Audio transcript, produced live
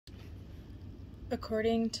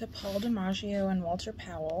According to Paul DiMaggio and Walter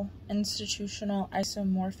Powell, institutional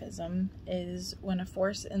isomorphism is when a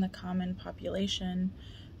force in the common population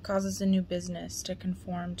causes a new business to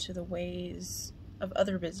conform to the ways of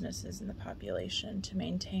other businesses in the population to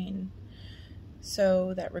maintain,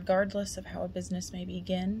 so that regardless of how a business may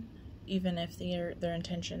begin, even if their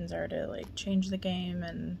intentions are to change the game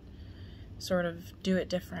and sort of do it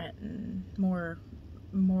different and more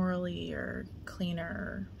morally or cleaner,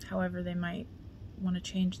 or however they might want to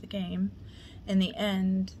change the game, in the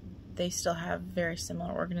end they still have very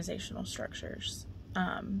similar organizational structures.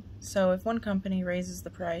 So if one company raises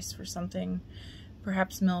the price for something,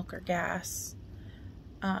 perhaps milk or gas,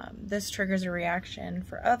 this triggers a reaction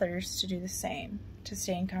for others to do the same, to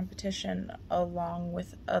stay in competition, along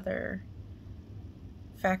with other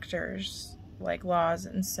factors like laws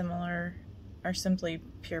and similar are simply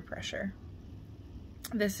peer pressure.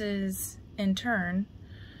 This in turn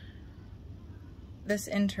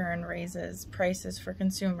raises prices for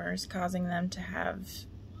consumers, causing them to have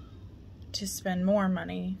to spend more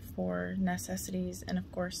money for necessities, and of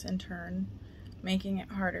course in turn making it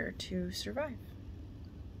harder to survive.